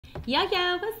Yo,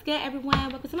 what's good,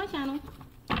 everyone? Welcome to my channel.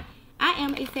 I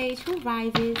am a sage who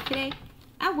rises. Today,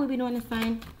 I will be doing the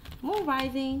sun, moon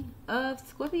rising of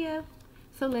Scorpio.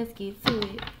 So let's get to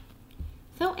it.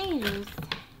 So, angels.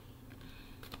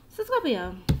 So,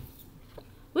 Scorpio,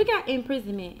 we got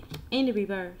imprisonment in the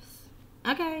reverse.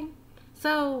 Okay?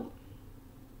 So,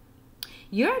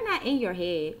 you're not in your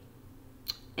head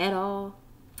at all.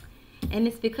 And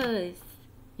it's because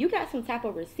you got some type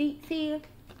of receipts here.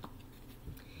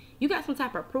 You got some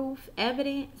type of proof,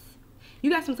 evidence. You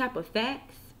got some type of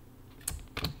facts.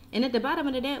 And at the bottom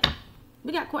of the deck,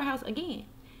 we got courthouse again.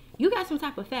 You got some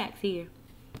type of facts here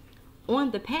on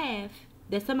the path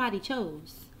that somebody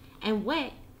chose and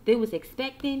what they was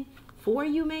expecting for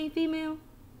you, main female.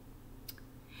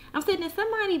 I'm saying that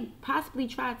somebody possibly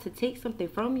tried to take something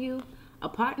from you, a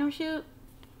partnership,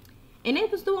 and they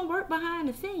was doing work behind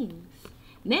the scenes.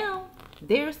 Now,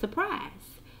 they're surprised.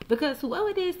 Because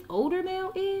whoever this older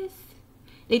male is,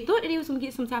 they thought that he was going to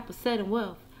get some type of sudden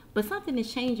wealth. But something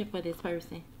is changing for this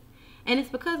person. And it's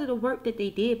because of the work that they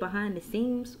did behind the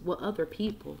scenes with other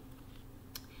people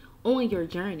on your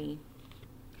journey.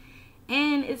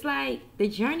 And it's like the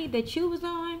journey that you was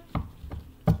on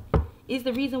is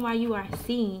the reason why you are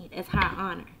seen as high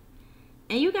honor.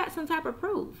 And you got some type of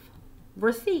proof,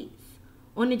 receipts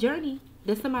on the journey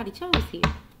that somebody chose here.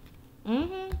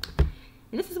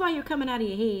 And this is why you're coming out of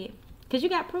your head. Because you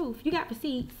got proof. You got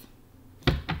receipts.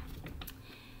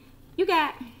 You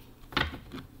got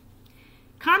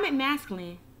karmic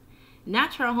masculine.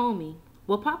 Not your homie.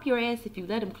 Will pop your ass if you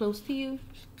let him close to you.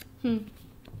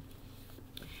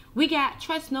 We got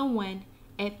trust no one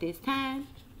at this time.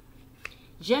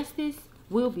 Justice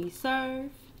will be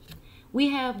served. We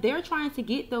have they're trying to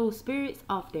get those spirits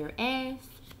off their ass.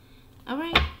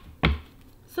 Alright?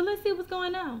 So let's see what's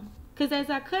going on. Because as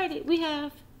I cut it, we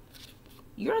have,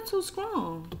 you're too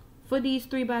strong for these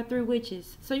 3x3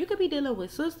 witches. So you could be dealing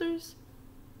with sisters.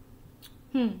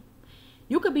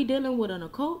 You could be dealing with an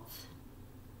occult.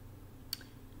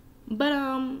 But,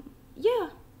 yeah.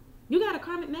 You got a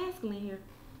karmic masculine here.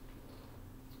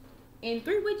 And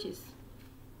 3 witches.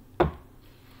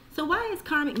 So why is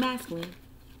karmic masculine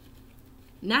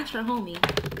not your homie?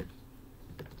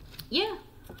 Yeah.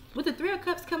 With the 3 of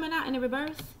Cups coming out in the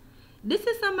reverse. This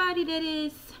is somebody that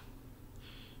is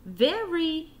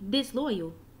very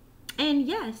disloyal. And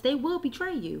yes, they will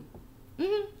betray you.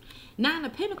 9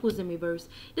 of Pentacles in reverse.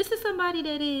 This is somebody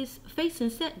that is facing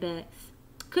setbacks.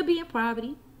 Could be in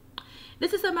poverty.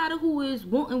 This is somebody who is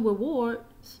wanting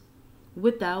rewards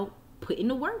without putting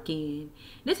the work in.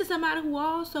 This is somebody who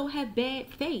also have bad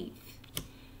faith.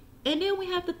 And then we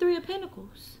have the 3 of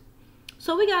Pentacles.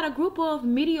 So we got a group of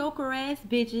mediocre ass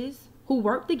bitches who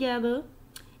work together.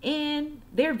 And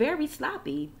they're very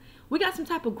sloppy. We got some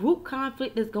type of group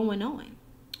conflict that's going on.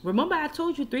 Remember I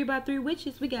told you 3x3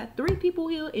 witches. We got 3 people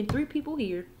here and 3 people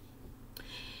here.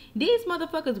 These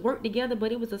motherfuckers work together,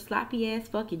 but it was a sloppy ass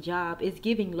fucking job. It's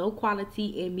giving low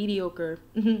quality and mediocre.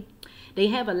 They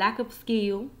have a lack of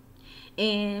skill.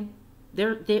 And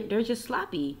they're just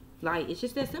sloppy. Like, it's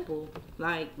just that simple.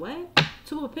 Like, what?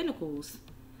 2 of Pentacles.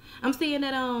 I'm saying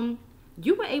that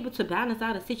you were able to balance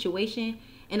out a situation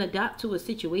and adapt to a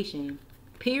situation,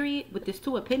 period, with this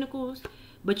 2 of Pentacles.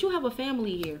 But you have a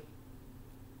family here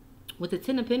with the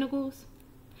 10 of Pentacles,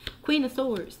 Queen of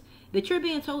Swords, that you're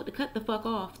being told to cut the fuck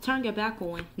off, turn your back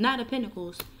on, Knight of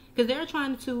Pentacles, because they're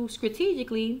trying to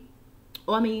strategically,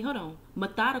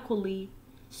 methodically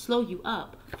slow you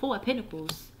up. 4 of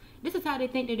Pentacles. This is how they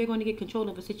think that they're going to get control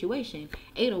of a situation.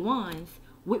 8 of Wands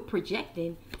with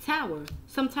projecting Tower,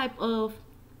 some type of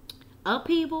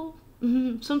upheaval,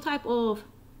 some type of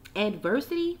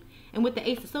adversity. And with the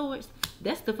Ace of Swords,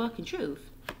 that's the fucking truth.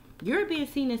 You're being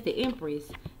seen as the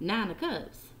Empress, 9 of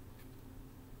Cups.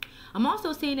 I'm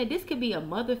also saying that this could be a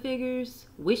mother figure's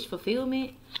wish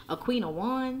fulfillment, a Queen of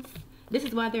Wands. This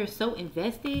is why they're so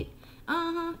invested.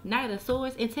 Knight of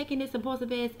Swords, and taking this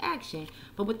impulsive ass action.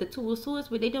 But with the 2 of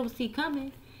Swords, what they don't see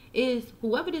coming is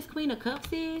whoever this Queen of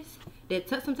Cups is that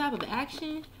took some type of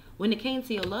action when it came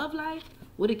to your love life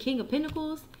with the King of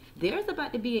Pentacles. There's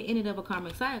about to be an ending of a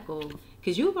karmic cycle,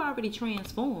 because you've already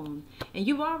transformed and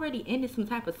you've already ended some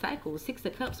type of cycle. 6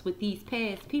 of Cups with these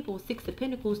past people, 6 of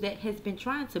Pentacles that has been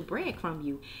trying to brag from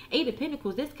you. 8 of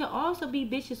Pentacles, this could also be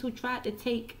bitches who tried to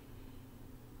take,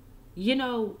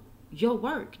 your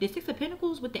work. The 6 of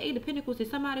Pentacles with the 8 of Pentacles is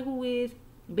somebody who is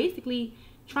basically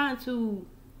trying to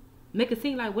make it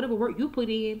seem like whatever work you put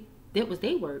in, that was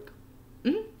their work.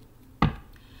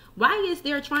 Why is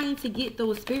there trying to get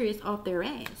those spirits off their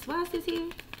ass? Why is this here?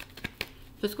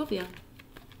 For Scorpio.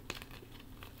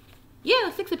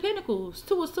 Yeah, 6 of Pentacles,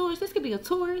 2 of Swords. This could be a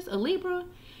Taurus, a Libra.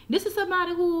 This is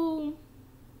somebody who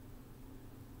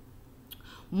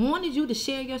wanted you to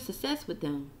share your success with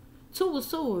them. Two of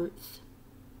Swords.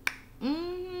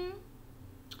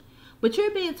 But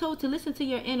you're being told to listen to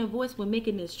your inner voice when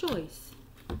making this choice.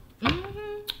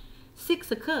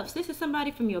 Six of Cups. This is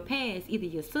somebody from your past. Either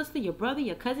your sister, your brother,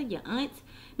 your cousin, your aunt.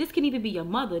 This can even be your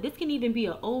mother. This can even be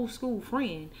an old school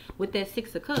friend with that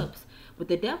Six of Cups. With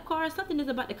the Death card, something is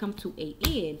about to come to an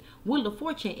end. Wheel of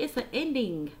Fortune. It's an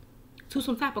ending to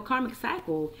some type of karmic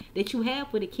cycle that you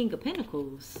have with the King of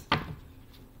Pentacles.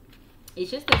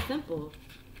 It's just that simple.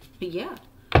 But yeah.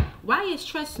 Why is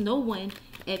trust no one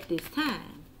at this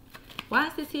time? Why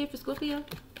is this here for Scorpio?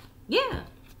 Yeah.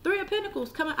 Three of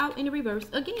Pentacles coming out in the reverse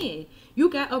again. You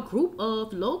got a group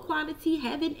of low quality,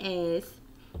 having ass,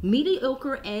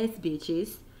 mediocre ass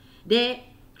bitches that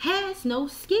has no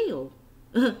skill.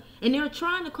 And they're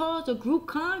trying to cause a group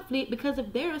conflict because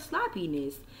of their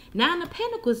sloppiness. Nine of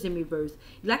Pentacles in reverse.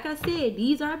 Like I said,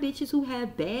 these are bitches who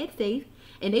have bad faith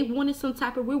and they wanted some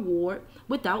type of reward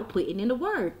without putting in the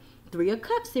work. Three of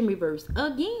Cups in reverse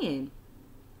again.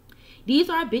 These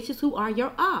are bitches who are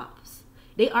your ops.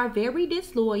 They are very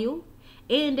disloyal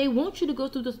and they want you to go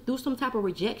through some type of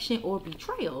rejection or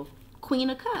betrayal. Queen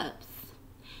of Cups.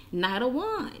 Knight of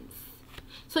Wands.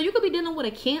 So you could be dealing with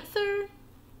a Cancer,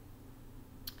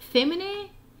 feminine.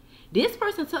 This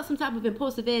person took some type of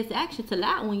impulsive ass action to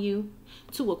lie on you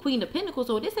to a Queen of Pentacles.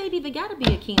 So this ain't even got to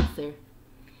be a Cancer.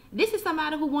 This is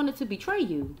somebody who wanted to betray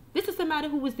you. This is somebody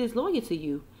who was disloyal to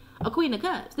you. A Queen of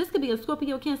Cups. This could be a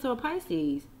Scorpio, Cancer, or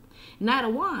Pisces. Knight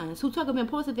of Wands, who took an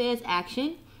impulsive ass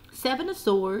action. Seven of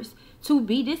Swords, to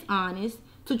be dishonest,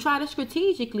 to try to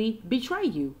strategically betray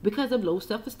you because of low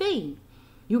self-esteem.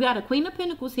 You got a Queen of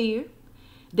Pentacles here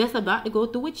that's about to go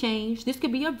through a change. This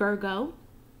could be a Virgo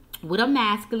with a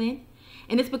masculine.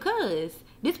 And it's because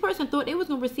this person thought they was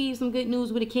going to receive some good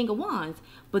news with a King of Wands.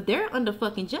 But they're under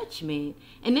fucking judgment.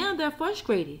 And now they're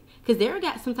frustrated because they're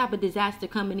got some type of disaster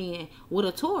coming in with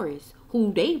a Taurus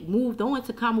who they moved on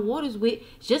to calmer waters with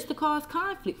just to cause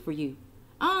conflict for you.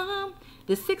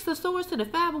 The Six of Swords to the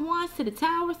Five of Wands to the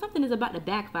Tower. Something is about to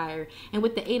backfire. And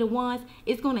with the Eight of Wands,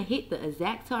 it's going to hit the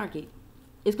exact target.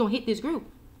 It's going to hit this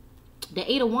group. The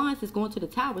Eight of Wands is going to the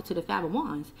Tower, to the Five of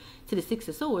Wands, to the Six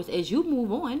of Swords. As you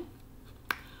move on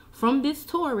from this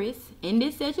Taurus and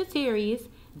this Sagittarius,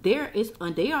 they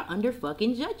are under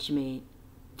fucking judgment.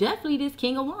 Definitely this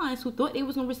King of Wands who thought they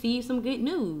was going to receive some good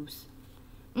news.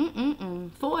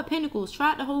 Four of Pentacles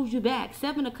tried to hold you back.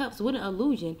 Seven of Cups with an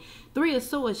illusion. Three of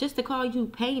Swords just to cause you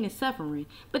pain and suffering.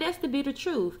 But that's the bitter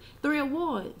truth. Three of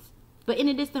Wands. But in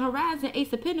the distant horizon,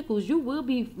 Ace of Pentacles, you will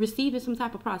be receiving some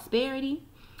type of prosperity,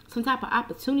 some type of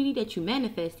opportunity that you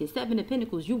manifested. Seven of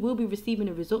Pentacles, you will be receiving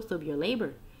the results of your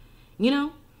labor. You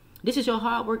know, this is your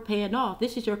hard work paying off.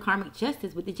 This is your karmic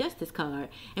justice with the Justice card.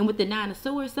 And with the Nine of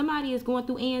Swords, somebody is going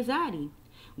through anxiety,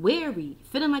 wary,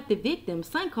 feeling like the victim,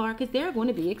 Sun card, because they're going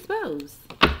to be exposed.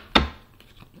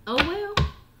 Oh well,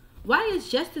 why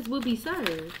is justice will be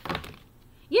served?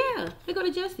 Yeah, they go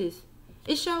to justice.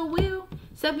 It sure will.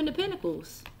 Seven of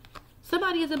Pentacles.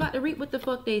 Somebody is about to reap what the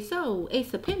fuck they sow.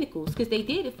 Ace of Pentacles, because they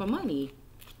did it for money.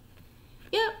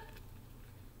 Yep.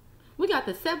 We got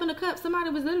the Seven of Cups.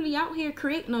 Somebody was literally out here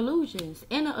creating illusions.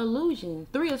 And an illusion.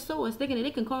 Three of Swords, thinking that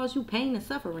they can cause you pain and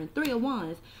suffering. Three of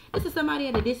Wands. This is somebody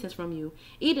at a distance from you.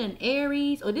 Either an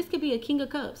Aries, or this could be a King of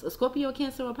Cups. A Scorpio,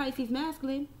 Cancer, or Pisces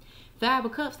masculine. Five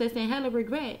of Cups, that's in hella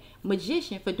regret.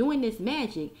 Magician, for doing this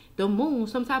magic. The Moon,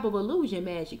 some type of illusion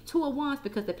magic. Two of Wands,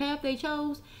 because the path they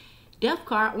chose. Death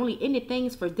card only ended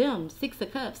things for them. Six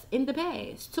of Cups in the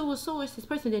past. Two of Swords, this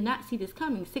person did not see this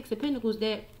coming. Six of Pentacles,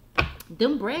 that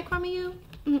them breadcrumbing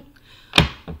you.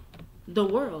 The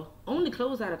world only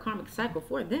close out a karmic cycle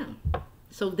for them.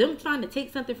 So them trying to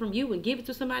take something from you and give it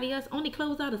to somebody else only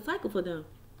close out a cycle for them.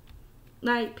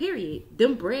 Like, period.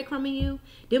 Them breadcrumbing you,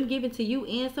 them giving to you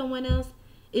and someone else,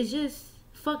 is just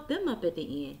fuck them up at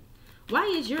the end. Why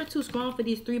is you're too strong for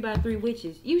these 3x3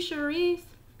 witches? You sure is.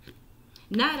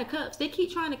 Nine of Cups, they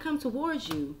keep trying to come towards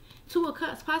you. Two of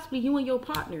Cups, possibly you and your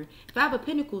partner. Five of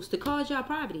Pentacles, to cause y'all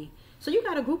poverty. So you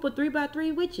got a group of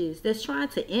 3x3 witches that's trying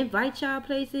to invite y'all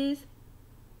places.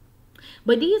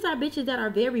 But these are bitches that are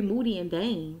very moody and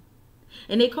vain.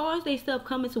 And they cause they stuff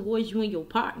coming towards you and your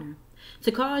partner.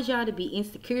 To cause y'all to be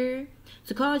insecure.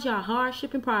 To cause y'all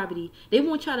hardship and poverty. They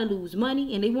want y'all to lose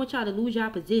money and they want y'all to lose y'all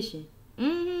position.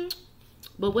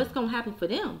 But what's going to happen for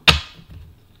them?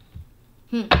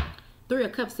 Three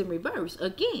of Cups in reverse.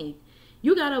 Again,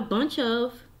 you got a bunch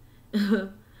of...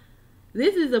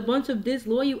 This is a bunch of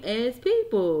disloyal ass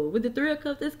people. With the Three of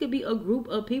Cups, this could be a group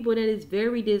of people that is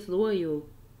very disloyal.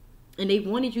 And they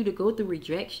wanted you to go through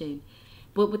rejection.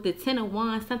 But with the Ten of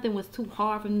Wands, something was too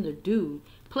hard for them to do.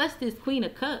 Plus this Queen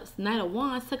of Cups, Knight of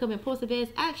Wands, took up impulsive ass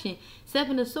action.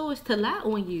 Seven of Swords to lie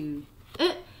on you.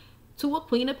 To a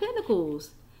Queen of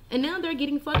Pentacles. And now they're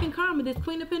getting fucking karma. This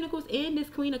Queen of Pentacles and this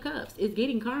Queen of Cups is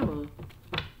getting karma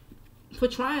for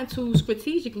trying to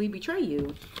strategically betray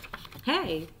you.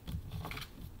 Hey,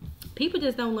 people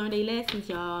just don't learn their lessons,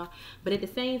 y'all. But at the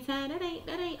same time, that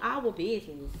ain't our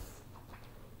business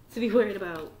to be worried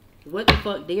about what the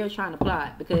fuck they are trying to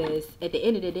plot. Because at the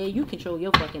end of the day, you control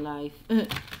your fucking life.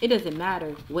 It doesn't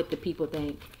matter what the people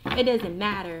think. It doesn't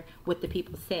matter what the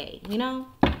people say, you know?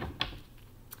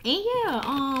 And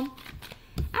yeah,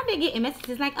 I've been getting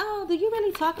messages like, oh, do you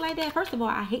really talk like that? First of all,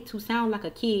 I hate to sound like a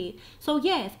kid. So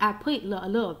yes, I put a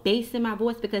little bass in my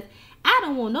voice because I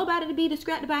don't want nobody to be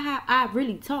distracted by how I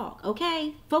really talk,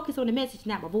 okay? Focus on the message,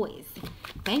 not my voice.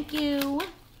 Thank you.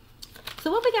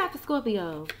 So what we got for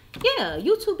Scorpio? Yeah,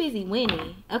 you too busy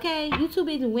winning, okay? You too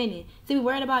busy winning to be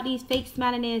worried about these fake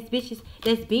smiling ass bitches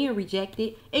that's being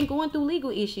rejected and going through legal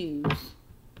issues.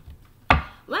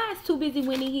 Why is too busy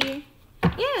winning here?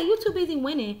 Yeah, you too busy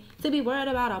winning to be worried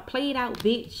about a played out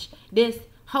bitch that's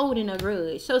holding a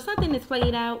grudge. So something is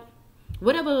played out.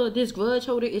 Whatever this grudge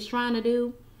holder is trying to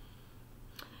do,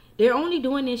 they're only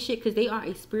doing this shit because they are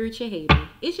a spiritual hater.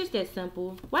 It's just that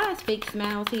simple. Why is fake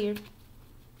smiles here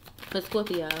for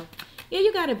Scorpio? Yeah,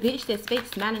 you got a bitch that's fake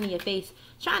smiling in your face,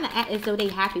 trying to act as though they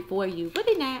happy for you, but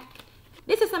they not.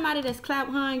 This is somebody that's clout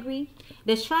hungry,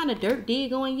 that's trying to dirt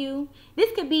dig on you.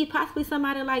 This could be possibly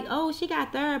somebody like, oh, she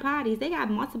got third parties. They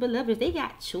got multiple lovers. They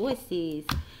got choices.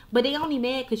 But they only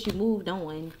mad because you moved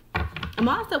on. I'm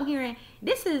also hearing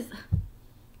this is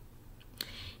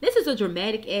a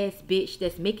dramatic ass bitch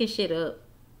that's making shit up.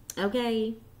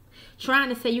 Okay? Trying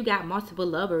to say you got multiple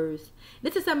lovers.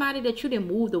 This is somebody that you done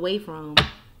moved away from.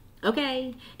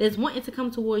 Okay, that's wanting to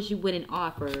come towards you with an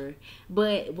offer,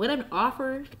 but whatever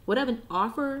offer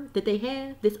that they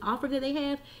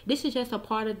have, this is just a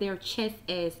part of their chess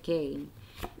ass game.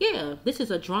 Yeah, this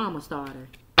is a drama starter.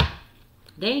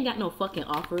 They ain't got no fucking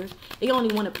offers. They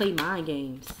only want to play mind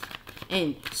games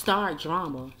and start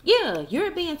drama. Yeah,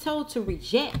 you're being told to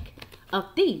reject a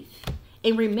thief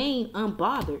and remain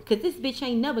unbothered because this bitch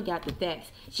ain't never got the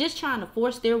facts. Just trying to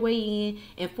force their way in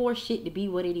and force shit to be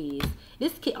what it is.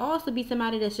 This could also be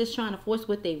somebody that's just trying to force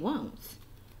what they want.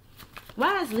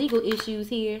 Why is legal issues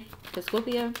here for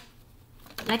Scorpio?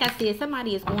 Like I said,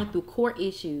 somebody is going through court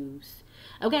issues.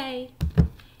 Okay?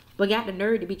 But got the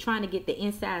nerve to be trying to get the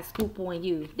inside scoop on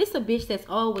you. This a bitch that's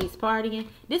always partying.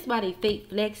 This body fake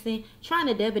flexing, trying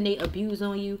to divinate abuse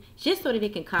on you just so that they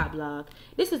can cop block.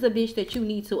 This is a bitch that you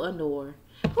need to ignore.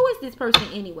 Who is this person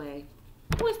anyway?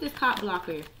 Who is this cop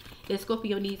blocker that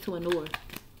Scorpio needs to ignore?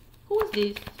 Who is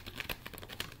this?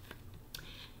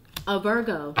 A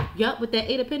Virgo. Yup, with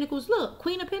that 8 of Pentacles. Look,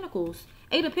 Queen of Pentacles.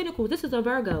 8 of Pentacles. This is a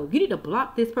Virgo. You need to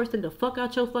block this person the fuck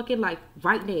out your fucking life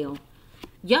right now.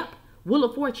 Yup. Wheel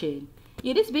of Fortune.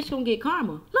 Yeah, this bitch gonna get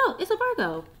karma. Look, it's a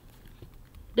Virgo.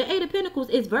 The 8 of Pentacles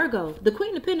is Virgo. The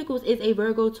Queen of Pentacles is a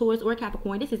Virgo, Taurus, or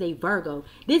Capricorn. This is a Virgo.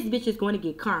 This bitch is going to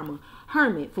get karma.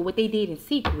 Hermit for what they did in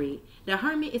secret. The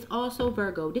Hermit is also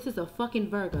Virgo. This is a fucking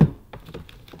Virgo.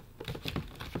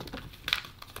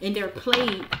 And they're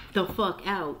played the fuck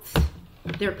out.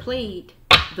 They're played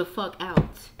the fuck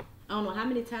out. I don't know how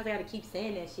many times I gotta keep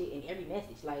saying that shit in every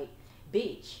message. Like,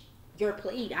 bitch, you're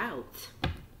played out.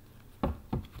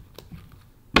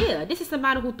 Yeah, this is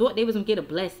somebody who thought they was gonna get a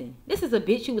blessing. This is a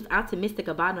bitch who was optimistic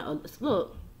about it.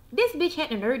 Look, this bitch had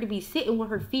the nerve to be sitting with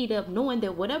her feet up, knowing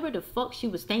that whatever the fuck she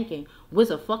was thinking was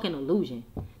a fucking illusion.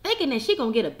 Thinking that she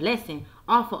gonna get a blessing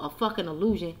off of a fucking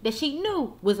illusion that she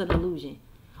knew was an illusion.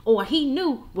 Or he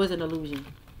knew was an illusion.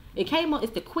 It came up,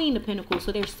 it's the Queen of Pentacles,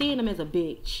 so they're seeing him as a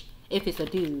bitch if it's a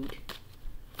dude.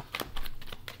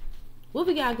 What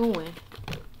we got going?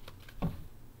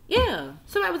 Yeah,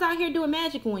 somebody was out here doing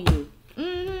magic on you.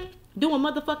 Doing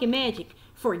motherfucking magic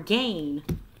for gain.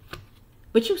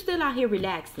 But you still out here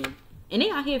relaxing. And they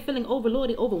out here feeling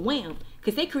overloaded, overwhelmed.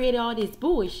 Because they created all this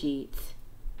bullshit.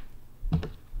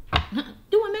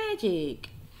 Doing magic.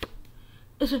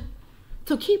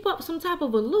 To keep up some type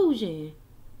of illusion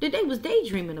that they was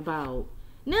daydreaming about.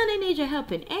 Now they need your help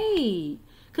and aid.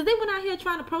 Because they went out here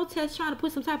trying to protest, trying to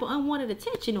put some type of unwanted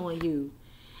attention on you.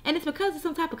 And it's because of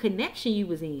some type of connection you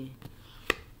was in.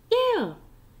 Yeah.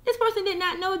 This person did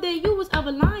not know that you was of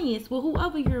alliance with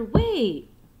whoever you're with.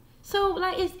 So,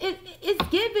 like, it's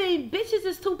giving bitches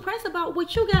is too pressed about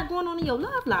what you got going on in your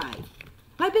love life.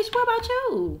 Like, bitch, what about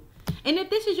you? And if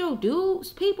this is your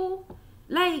dude's people,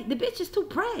 like, the bitch is too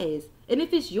pressed. And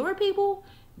if it's your people,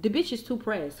 the bitch is too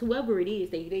pressed. Whoever it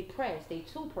is, they press. They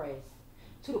too pressed.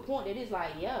 To the point that it's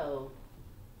like, yo,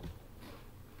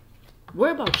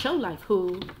 Worry about your life,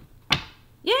 who?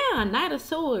 Yeah, Knight of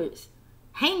Swords.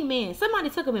 Hangman. Somebody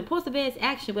took an impulsive ass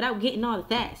action without getting all the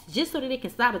facts, just so that they can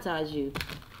sabotage you.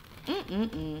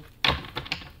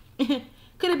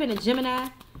 Could have been a Gemini.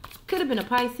 Could have been a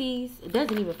Pisces. It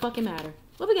doesn't even fucking matter.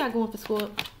 What we got going for Scorp?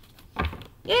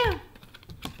 Yeah.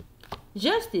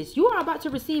 Justice. You are about to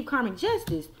receive karmic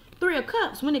justice. 3 of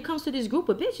Cups when it comes to this group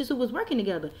of bitches who was working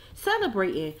together.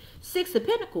 Celebrating. 6 of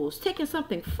Pentacles. Taking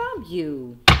something from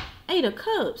you. 8 of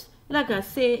Cups. Like I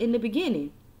said in the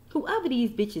beginning. Whoever these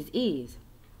bitches is.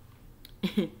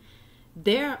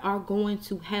 They are going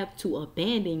to have to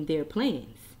abandon their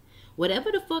plans.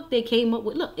 Whatever the fuck they came up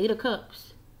with. Look, 8 of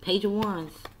Cups. Page of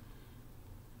Wands.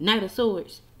 Knight of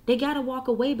Swords. They gotta walk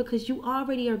away because you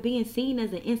already are being seen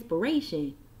as an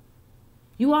inspiration.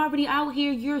 You already out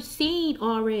here. You're seen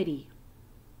already.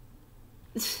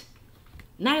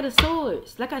 Knight of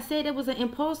Swords. Like I said, it was an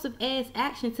impulsive ass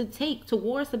action to take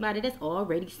towards somebody that's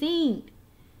already seen.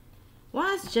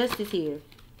 Why is Justice here?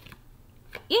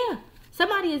 Yeah.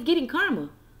 Somebody is getting karma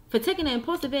for taking an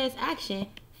impulsive ass action.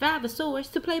 5 of Swords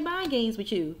to play mind games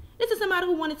with you. This is somebody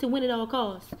who wanted to win at all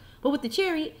costs. But with the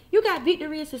Chariot, you got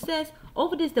victory and success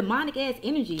over this demonic ass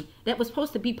energy that was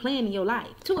supposed to be playing in your life.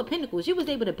 2 of Pentacles, you was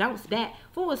able to bounce back.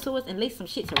 4 of Swords and lay some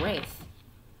shit to rest.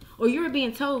 Or you're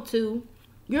being told that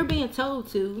you're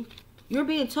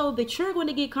going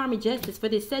to get karmic justice for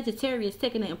this Sagittarius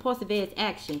taking an impulsive ass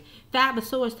action. 5 of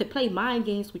Swords to play mind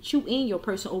games with you and your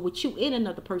person, or with you and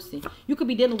another person. You could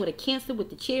be dealing with a Cancer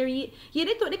with the Chariot. Yeah,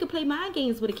 they thought they could play mind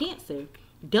games with a Cancer.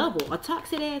 Double, a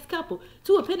toxic ass couple.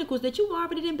 2 of Pentacles that you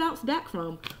already didn't bounce back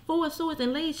from. 4 of Swords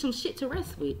and laid some shit to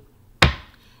rest with.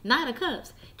 9 of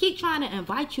Cups, keep trying to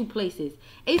invite you places.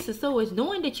 Ace of Swords,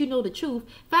 knowing that you know the truth.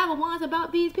 5 of Wands,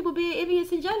 about these people being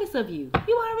envious and jealous of you.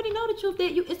 You already know the truth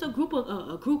that it's a group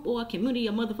or a community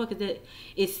of motherfuckers that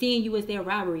is seeing you as their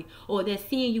rivalry, or they're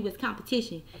seeing you as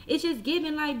competition. It's just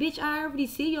giving like, bitch, I already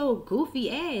see your goofy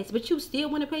ass, but you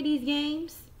still want to play these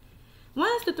games?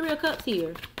 Why is the 3 of Cups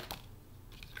here?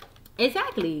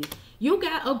 Exactly. You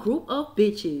got a group of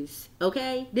bitches,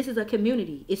 okay? This is a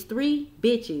community. It's 3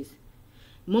 bitches.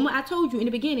 Remember, I told you in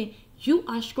the beginning, you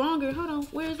are stronger. Hold on,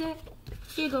 where is that?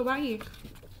 Here you go, right here.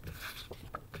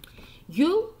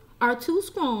 You are too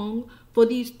strong for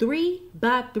these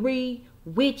 3x3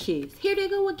 witches. Here they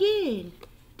go again.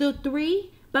 The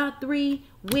 3x3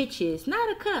 witches.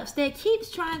 Knight of Cups that keeps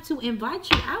trying to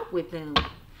invite you out with them.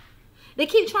 They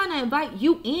keep trying to invite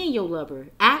you and your lover,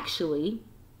 actually.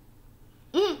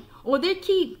 Or they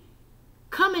keep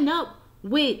coming up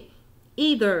with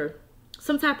either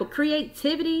some type of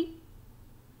creativity.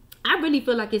 I really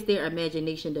feel like it's their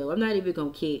imagination, though. I'm not even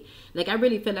gonna kid. Like, I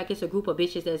really feel like it's a group of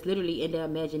bitches that's literally in their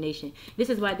imagination. This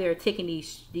is why they're taking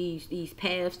these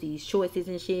paths, these choices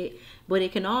and shit. But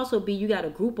it can also be you got a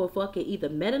group of fucking either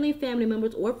meddling family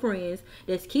members or friends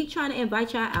that keep trying to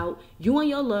invite y'all out. You and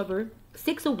your lover.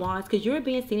 6 of Wands, because you're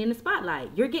being seen in the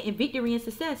spotlight. You're getting victory and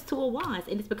success. 2 of Wands,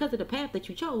 and it's because of the path that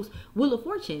you chose. Wheel of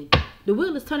Fortune. The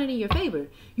wheel is turning in your favor.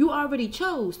 You already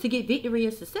chose to get victory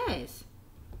and success.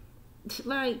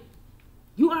 Like,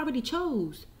 you already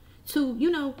chose to,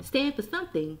 you know, stand for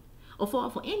something or fall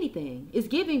for anything. It's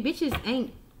giving bitches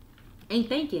ain't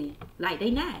thinking. Like,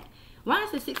 they not. Why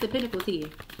is the 6 of Pentacles here?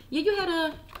 Yeah, you had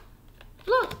a...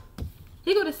 Look.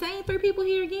 Here go the same 3 people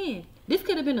here again. This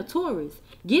could have been a Taurus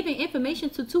giving information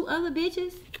to 2 other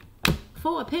bitches.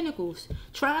 4 of Pentacles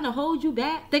trying to hold you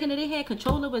back, thinking that they had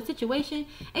control over a situation.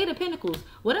 8 of Pentacles,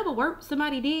 whatever work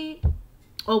somebody did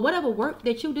or whatever work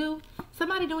that you do,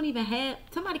 somebody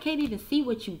can't even see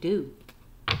what you do.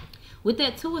 With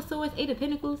that 2 of Swords, 8 of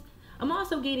Pentacles, I'm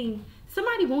also getting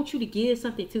somebody wants you to give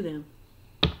something to them.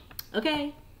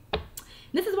 Okay?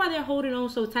 This is why they're holding on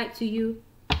so tight to you.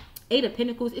 8 of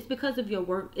Pentacles, it's because of your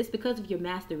work. It's because of your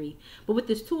mastery. But with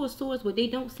this 2 of Swords, what they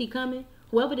don't see coming,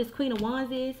 whoever this Queen of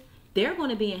Wands is, they're going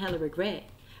to be in hella regret.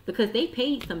 Because they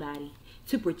paid somebody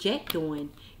to project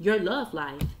on your love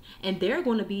life. And they're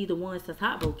going to be the ones that's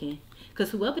heartbroken.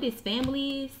 Because whoever this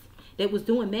family is that was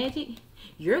doing magic,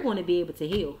 you're going to be able to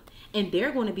heal. And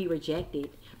they're going to be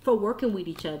rejected for working with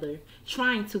each other,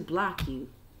 trying to block you.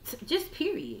 Just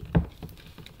period.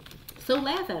 So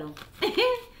laugh at them.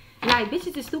 Like,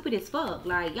 bitches is stupid as fuck.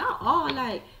 Like, y'all all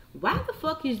like, why the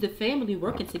fuck is the family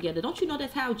working together? Don't you know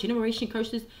that's how generation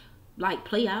curses, like,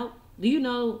 play out? Do you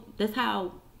know that's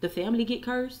how the family get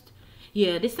cursed?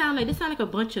 Yeah, this sound like a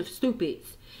bunch of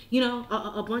stupids. You know,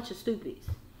 a bunch of stupids.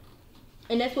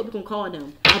 And that's what we're gonna call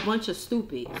them. A bunch of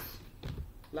stupids.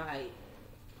 Like,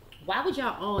 why would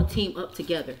y'all all team up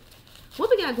together?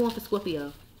 What we got going for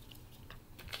Scorpio?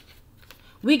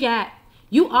 We got,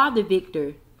 you are the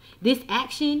victor. This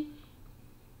action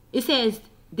It says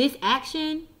this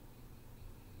action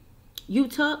you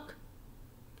took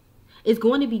is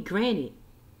going to be granted.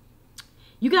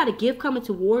 You got a gift coming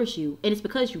towards you, and it's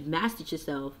because you mastered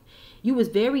yourself. You was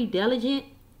very diligent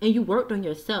and you worked on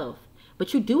yourself.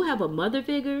 But you do have a mother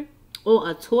figure or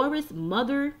a Taurus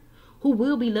mother who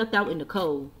will be left out in the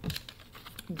cold.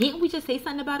 Didn't we just say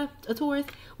something about a Taurus?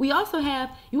 We also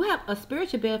have, you have a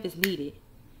spiritual bath is needed.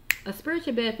 A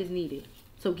spiritual bath is needed.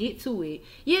 So get to it.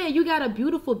 Yeah, you got a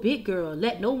beautiful big girl.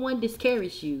 Let no one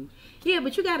discourage you. Yeah,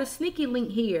 but you got a sneaky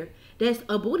link here. That's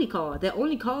a booty call that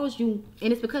only calls you,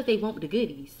 and it's because they want the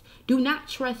goodies. Do not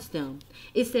trust them.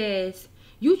 It says,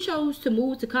 you chose to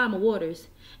move to calmer waters,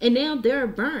 and now they're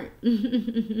burnt.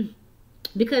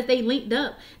 Because they linked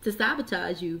up to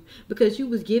sabotage you because you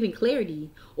was giving clarity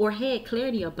or had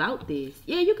clarity about this.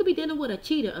 Yeah, you could be dealing with a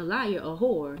cheater, a liar, a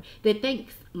whore that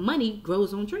thinks money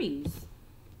grows on trees.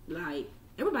 Like,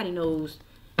 everybody knows,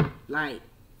 like,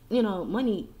 you know,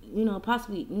 money, you know,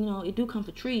 possibly, you know, it do come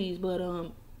for trees, but,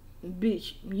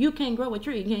 bitch, you can't grow a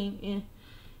tree, can't,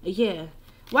 yeah.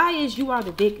 Why is you are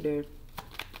the victor?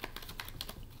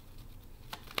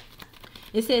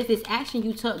 It says this action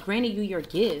you took granted you your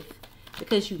gift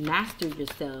because you mastered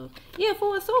yourself. Yeah,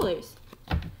 Four of Swords.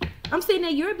 I'm saying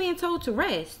that you're being told to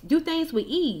rest, do things with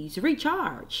ease,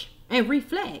 recharge, and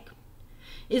reflect.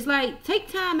 It's like,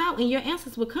 take time out and your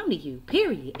answers will come to you,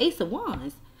 period. Ace of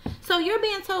Wands. So you're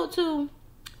being told to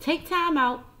take time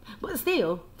out, but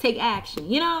still take action,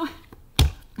 you know?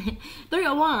 Three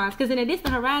of Wands, because in the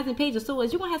distant horizon, Page of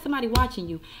Swords, you're going to have somebody watching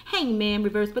you. Hangman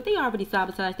reverse, but they already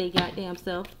sabotaged their goddamn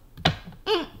self.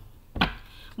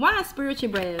 Why spiritual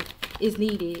breath is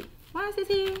needed? Why is this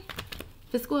here?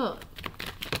 For squad.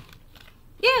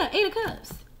 Yeah, 8 of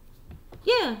Cups.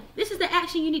 Yeah, this is the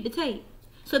action you need to take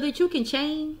so that you can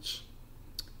change.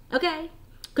 Okay?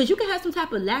 Because you can have some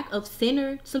type of lack of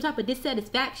center, some type of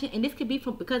dissatisfaction, and this could be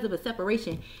because of a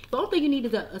separation. The only thing you need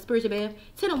is a spiritual bath.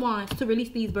 10 of Wands to release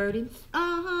these burdens.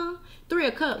 3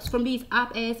 of Cups from these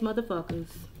op-ass motherfuckers.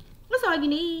 That's all you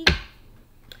need.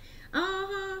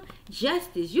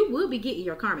 Justice. You will be getting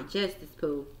your karmic justice,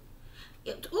 poo.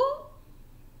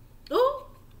 Ooh.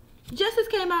 Justice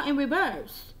came out in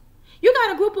reverse. You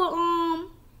got a group of,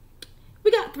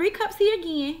 we got 3 cups here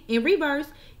again in reverse.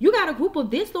 You got a group of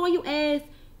disloyal ass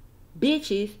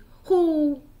bitches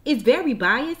who is very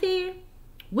biased here.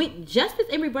 With justice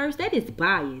in reverse, that is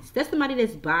biased. That's somebody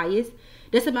that's biased.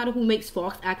 That's somebody who makes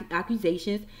false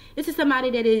accusations. This is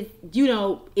somebody that is, you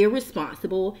know,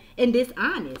 irresponsible and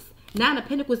dishonest. 9 of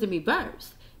Pentacles in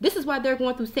reverse. This is why they're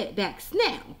going through setbacks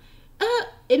now.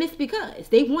 And it's because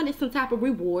they wanted some type of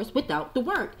rewards without the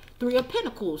work. 3 of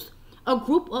Pentacles. A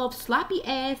group of sloppy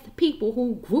ass people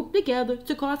who group together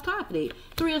to cause conflict.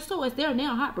 3 of Swords, they're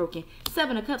now heartbroken.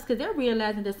 7 of Cups, because they're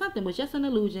realizing that something was just an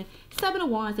illusion. 7 of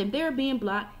Wands, and they're being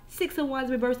blocked. 6 of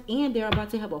Wands reverse, and they're about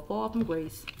to have a fall from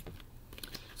grace.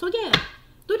 So yeah,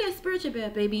 do that spiritual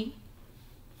bath, baby.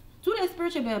 Do that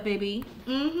spiritual bath, baby.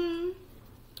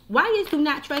 Why is do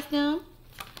not trust them?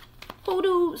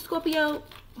 Who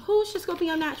should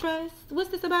Scorpio not trust? What's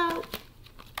this about?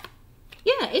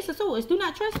 Yeah, Ace of Swords. Do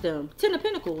not trust them. 10 of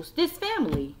Pentacles. This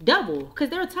family. Double. Because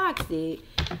they're toxic.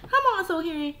 I'm also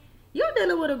hearing you're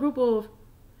dealing with a group of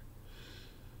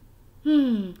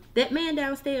that man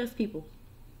downstairs people.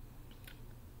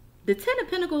 The 10 of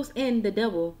Pentacles and the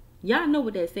Devil. Y'all know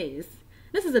what that says.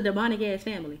 This is a demonic ass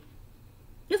family.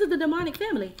 This is the demonic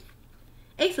family.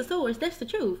 Ace of Swords. That's the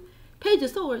truth. Page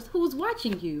of Swords. Who's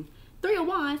watching you? 3 of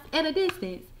Wands at a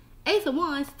distance. Ace of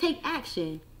Wands. Take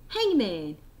action.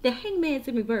 Hangman. The Hangman's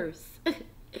in reverse.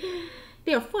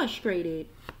 They're frustrated.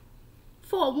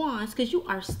 4 of Wands, because you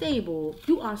are stable.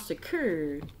 You are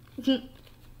secure.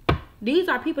 These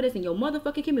are people that's in your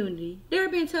motherfucking community. They're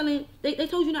being telling, they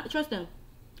told you not to trust them.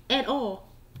 At all.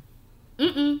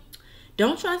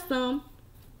 Don't trust them.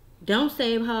 Don't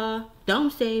save her.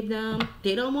 Don't save them.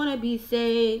 They don't want to be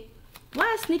saved.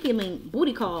 Why is sneaky link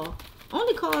booty call?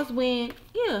 Only calls when,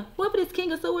 yeah, whoever this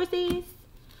King of Swords is,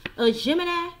 a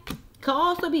Gemini, could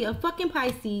also be a fucking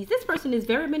Pisces. This person is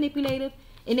very manipulative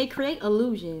and they create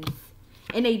illusions.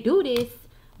 And they do this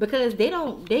because they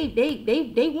don't,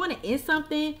 they want to end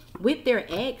something with their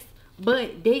ex,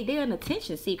 but they're an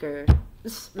attention seeker.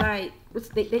 It's like,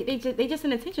 they just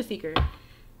an attention seeker.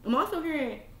 I'm also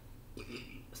hearing,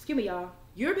 excuse me y'all,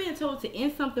 you're being told to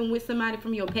end something with somebody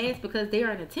from your past because they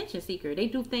are an attention seeker. They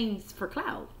do things for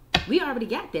clout. We already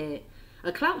got that.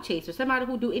 A clout chaser, somebody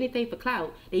who do anything for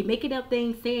clout. They making up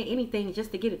things, saying anything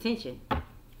just to get attention.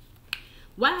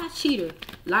 Why cheater,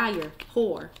 liar,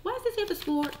 whore? Why is this here for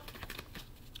sport?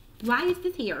 Why is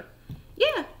this here?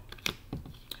 Yeah.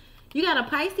 You got a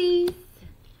Pisces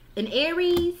an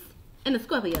Aries, and a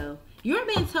Scorpio. You're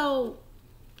being told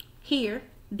here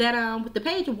that with the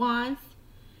Page of Wands,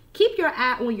 keep your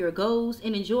eye on your goals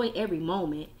and enjoy every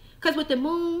moment. Because with the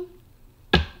Moon,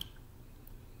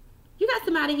 you got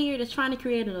somebody here that's trying to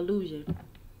create an illusion.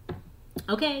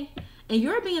 Okay? And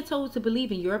you're being told to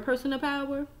believe in your personal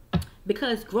power,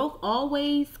 because growth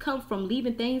always comes from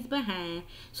leaving things behind.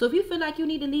 So if you feel like you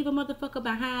need to leave a motherfucker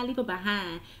behind, leave it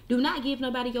behind. Do not give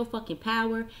nobody your fucking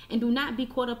power. And do not be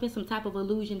caught up in some type of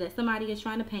illusion that somebody is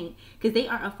trying to paint. Because they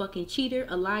are a fucking cheater,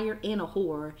 a liar, and a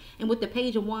whore. And with the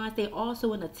Page of Wands, they're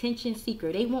also an attention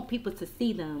seeker. They want people to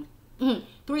see them.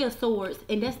 Three of Swords.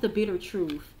 And that's the bitter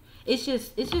truth. It's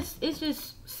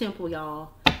just simple,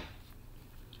 y'all.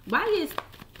 Why is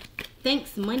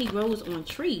thanks money grows on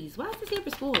trees? Why is this here for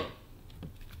school?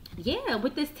 Yeah,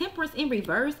 with this Temperance in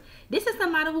reverse, this is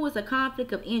somebody who is a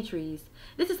conflict of interest.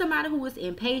 This is somebody who is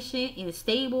impatient and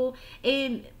stable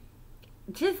and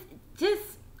just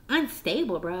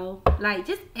unstable, bro. Like,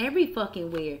 just every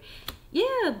fucking where.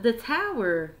 Yeah, the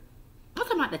Tower. I'm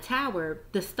talking about the Tower,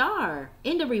 the Star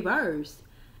in the reverse.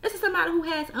 This is somebody who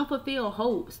has unfulfilled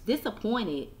hopes,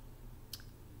 disappointed,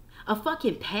 a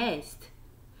fucking past.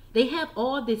 They have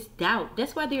all this doubt.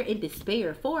 That's why they're in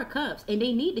despair. 4 of Cups. And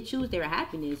they need to choose their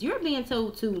happiness. You're being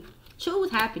told to choose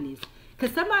happiness.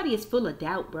 Because somebody is full of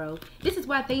doubt, bro. This is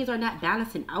why things are not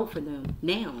balancing out for them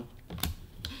now.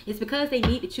 It's because they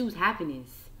need to choose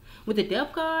happiness. With the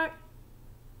Death card,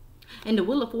 and the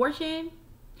Wheel of Fortune,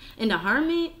 and the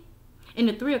Hermit, and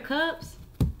the 3 of Cups,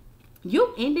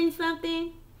 you ending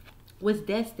something was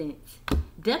destined.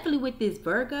 Definitely with this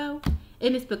Virgo.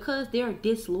 And it's because they're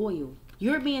disloyal.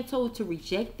 You're being told to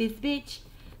reject this bitch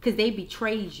because they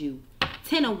betrayed you.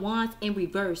 10 of Wands in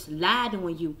reverse, lied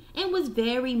on you, and was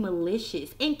very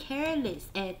malicious and careless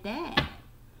at that.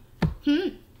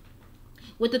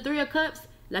 With the 3 of Cups,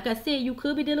 like I said, you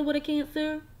could be dealing with a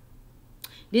Cancer.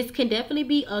 This can definitely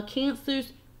be a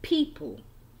Cancer's people.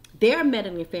 They're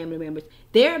meddling family members.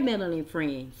 They're meddling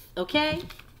friends. Okay?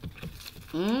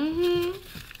 Oh,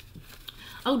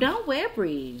 don't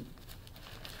worry.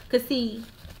 Because see,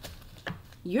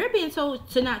 you're being told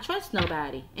to not trust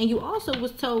nobody. And you also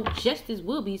was told justice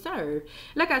will be served.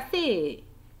 Like I said,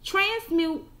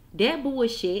 transmute that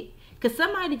bullshit. Because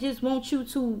somebody just wants you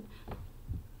to,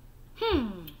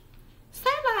 say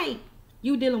like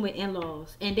you dealing with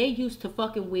in-laws. And they used to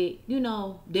fucking with, you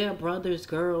know, their brothers,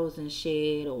 girls and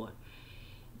shit. Or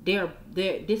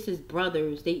this is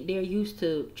brothers. They're used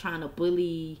to trying to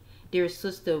bully their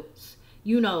sisters,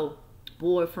 you know,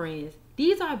 boyfriends.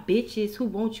 These are bitches who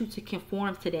want you to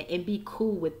conform to that and be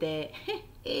cool with that.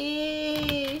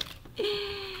 These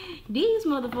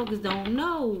motherfuckers don't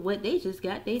know what they just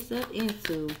got themselves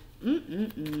into.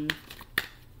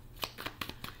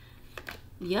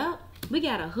 Yup. We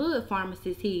got a hood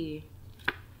pharmacist here.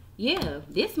 Yeah,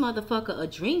 this motherfucker a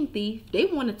dream thief. They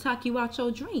want to talk you out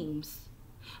your dreams.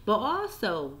 But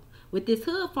also, with this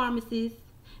hood pharmacist,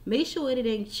 make sure it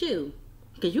ain't you.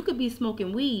 Because you could be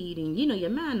smoking weed and, you know,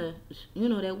 your mind, you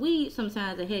know, that weed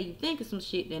sometimes will have you thinking some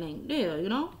shit that ain't there, you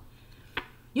know.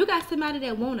 You got somebody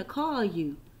that want to call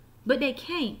you, but they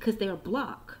can't because they're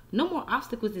blocked. No more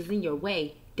obstacles is in your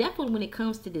way. Definitely when it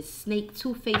comes to this snake,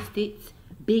 two-faced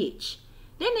bitch.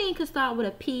 Their name could start with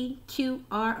a P, Q,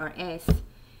 R, or S.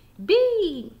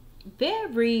 Be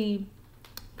very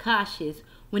cautious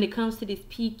when it comes to this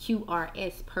P, Q, R,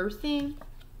 S person.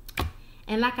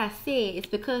 And like I said, it's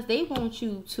because they want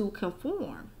you to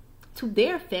conform to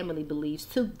their family beliefs,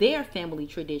 to their family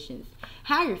traditions.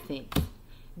 Hierophants,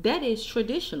 that is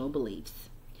traditional beliefs.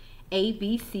 A,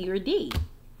 B, C, or D.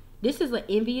 This is an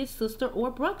envious sister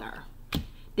or brother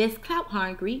that's clout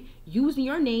hungry, using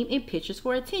your name and pictures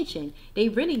for attention. They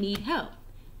really need help.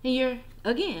 And you're,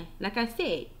 again, like I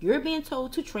said, you're being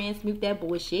told to transmute that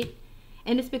bullshit.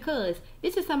 And it's because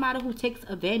this is somebody who takes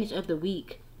advantage of the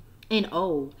weak. And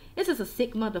oh, this is a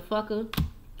sick motherfucker.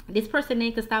 This person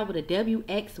name could start with a W,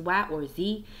 X, Y, or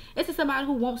Z. This is somebody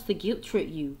who wants to guilt trip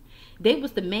you. They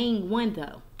was the main one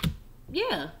though.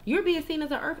 Yeah, you're being seen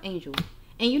as an earth angel.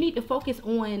 And you need to focus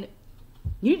on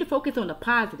the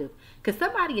positive. Because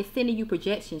somebody is sending you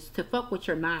projections to fuck with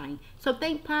your mind. So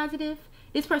think positive.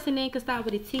 This person name could start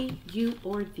with a T, U,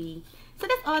 or V. So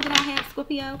that's all that I have,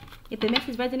 Scorpio. If the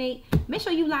message resonates, make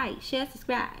sure you like, share,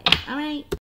 subscribe. Alright?